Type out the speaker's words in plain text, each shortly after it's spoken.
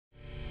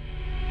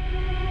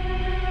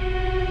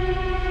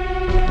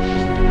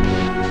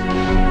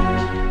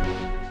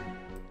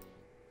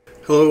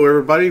Hello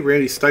everybody,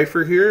 Randy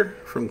Stifer here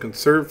from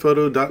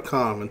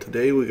conservephoto.com, and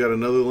today we got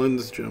another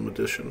Lens Gem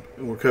edition.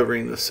 And we're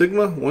covering the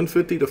Sigma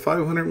 150 to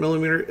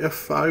 500mm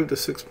f5 to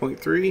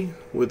 6.3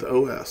 with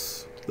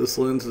OS. This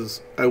lens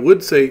is, I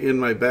would say, in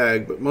my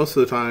bag, but most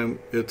of the time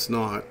it's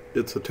not.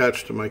 It's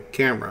attached to my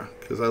camera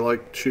because I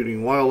like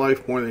shooting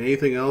wildlife more than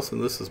anything else,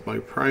 and this is my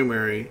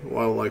primary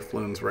wildlife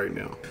lens right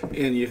now.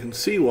 And you can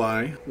see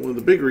why. One of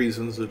the big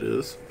reasons it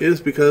is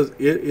because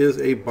it is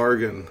a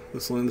bargain.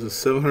 This lens is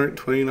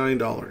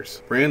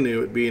 $729, brand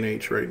new at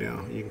B&H right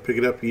now. You can pick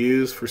it up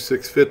used for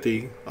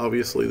 $650.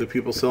 Obviously, the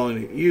people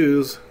selling it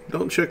used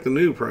don't check the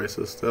new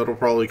prices. That'll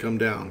probably come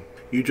down.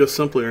 You just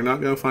simply are not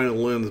going to find a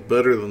lens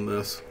better than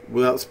this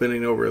without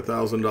spending over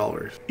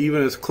 $1,000.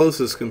 Even its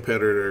closest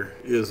competitor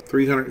is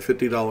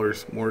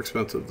 $350 more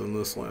expensive than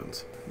this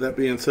lens. That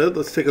being said,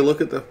 let's take a look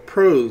at the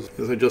pros.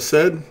 As I just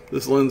said,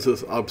 this lens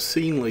is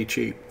obscenely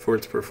cheap for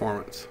its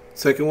performance.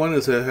 Second one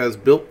is it has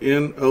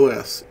built-in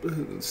OS.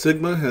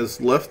 Sigma has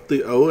left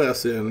the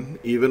OS in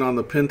even on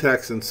the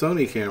Pentax and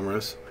Sony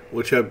cameras,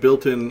 which have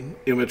built-in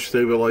image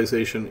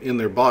stabilization in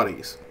their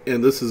bodies.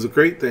 And this is a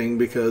great thing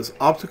because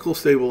optical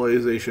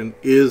stabilization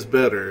is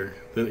better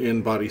than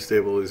in-body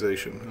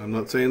stabilization. I'm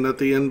not saying that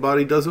the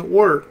in-body doesn't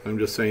work, I'm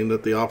just saying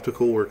that the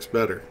optical works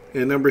better.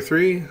 And number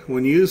three,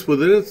 when used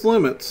within its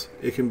limits,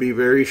 it can be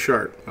very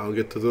sharp. I'll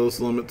get to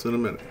those limits in a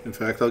minute. In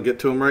fact, I'll get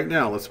to them right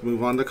now. Let's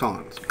move on to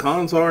cons.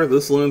 Cons are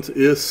this lens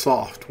is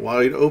soft,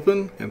 wide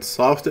open, and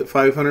soft at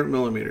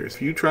 500mm.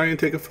 If you try and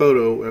take a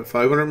photo at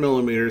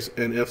 500mm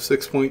and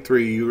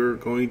f6.3, you are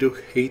going to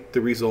hate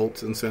the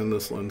results and send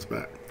this lens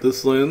back.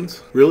 This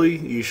lens, really,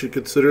 you should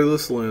consider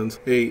this lens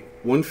a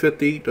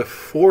 150 to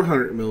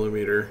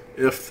 400mm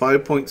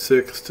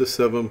f5.6 to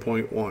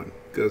 7.1.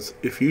 Because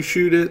if you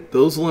shoot at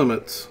those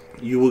limits,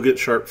 you will get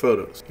sharp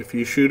photos. If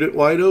you shoot it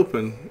wide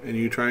open and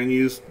you try and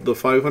use the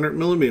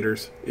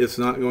 500mm, it's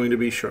not going to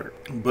be sharp.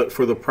 But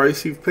for the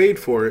price you've paid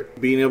for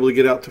it, being able to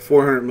get out to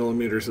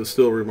 400mm is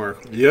still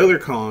remarkable. The other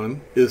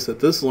con is that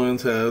this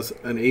lens has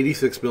an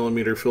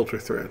 86mm filter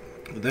thread.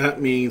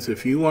 That means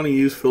if you want to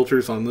use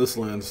filters on this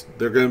lens,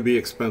 they're going to be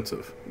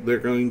expensive. They're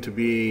going to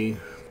be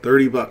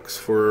 $30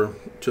 for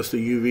just a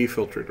UV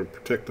filter to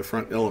protect the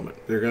front element.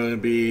 They're going to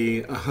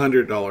be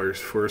 $100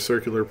 for a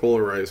circular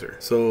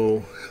polarizer.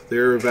 So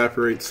there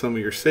evaporates some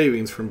of your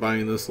savings from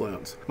buying this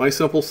lens. My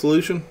simple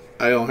solution: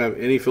 I don't have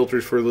any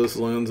filters for this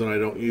lens, and I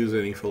don't use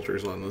any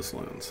filters on this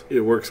lens.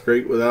 It works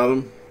great without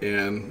them,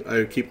 and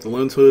I keep the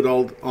lens hood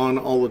on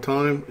all the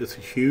time. It's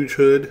a huge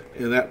hood,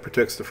 and that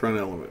protects the front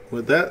element.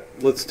 With that,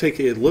 let's take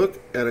a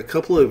look at a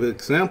couple of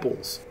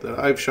examples that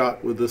I've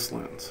shot with this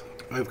lens.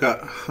 I've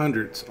got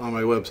hundreds on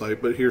my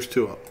website, but here's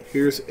two of them.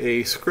 Here's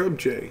a scrub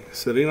jay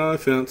sitting on a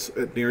fence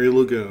at Neary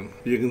Lagoon.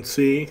 You can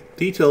see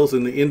details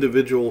in the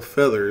individual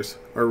feathers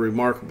are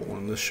remarkable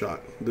in this shot.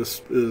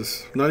 This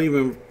is not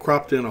even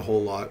cropped in a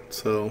whole lot,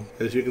 so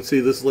as you can see,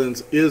 this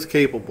lens is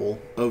capable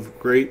of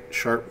great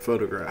sharp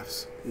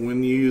photographs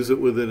when you use it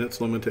within its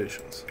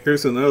limitations.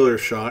 Here's another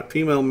shot,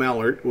 female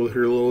mallard with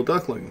her little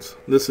ducklings.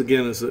 This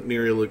again is at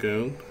Neary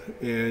Lagoon,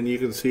 and you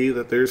can see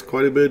that there's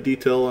quite a bit of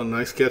detail and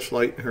nice catch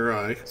light in her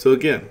eye. So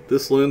again,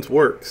 this lens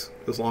works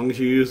as long as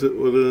you use it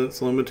within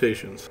its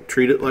limitations.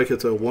 Treat it like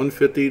it's a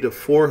 150 to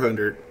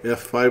 400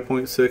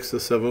 f5.6 to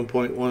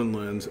 7.1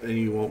 lens, and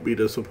you won't be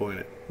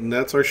disappointed. And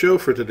that's our show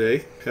for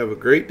today. Have a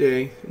great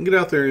day, and get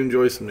out there and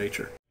enjoy some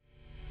nature.